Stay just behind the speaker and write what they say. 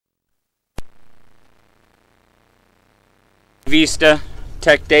Vista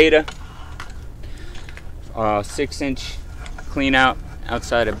Tech Data, 6-inch clean out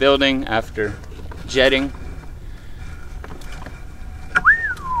outside a building after jetting.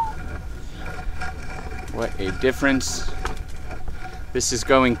 What a difference. This is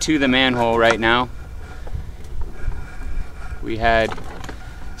going to the manhole right now. We had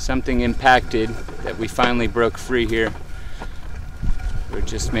something impacted that we finally broke free here. We're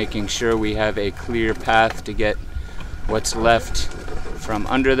just making sure we have a clear path to get what's left from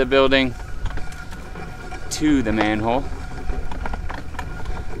under the building to the manhole.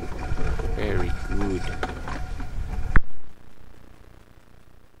 Very good.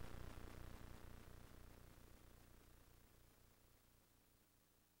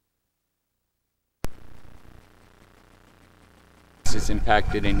 This is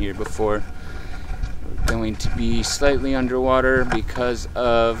impacted in here before. We're going to be slightly underwater because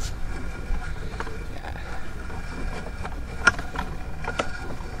of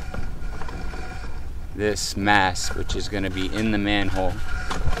this mass, which is going to be in the manhole.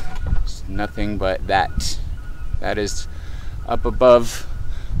 It's nothing but that. That is up above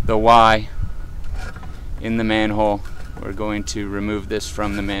the Y in the manhole. We're going to remove this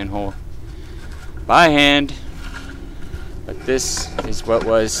from the manhole by hand. But this is what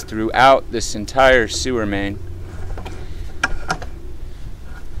was throughout this entire sewer main.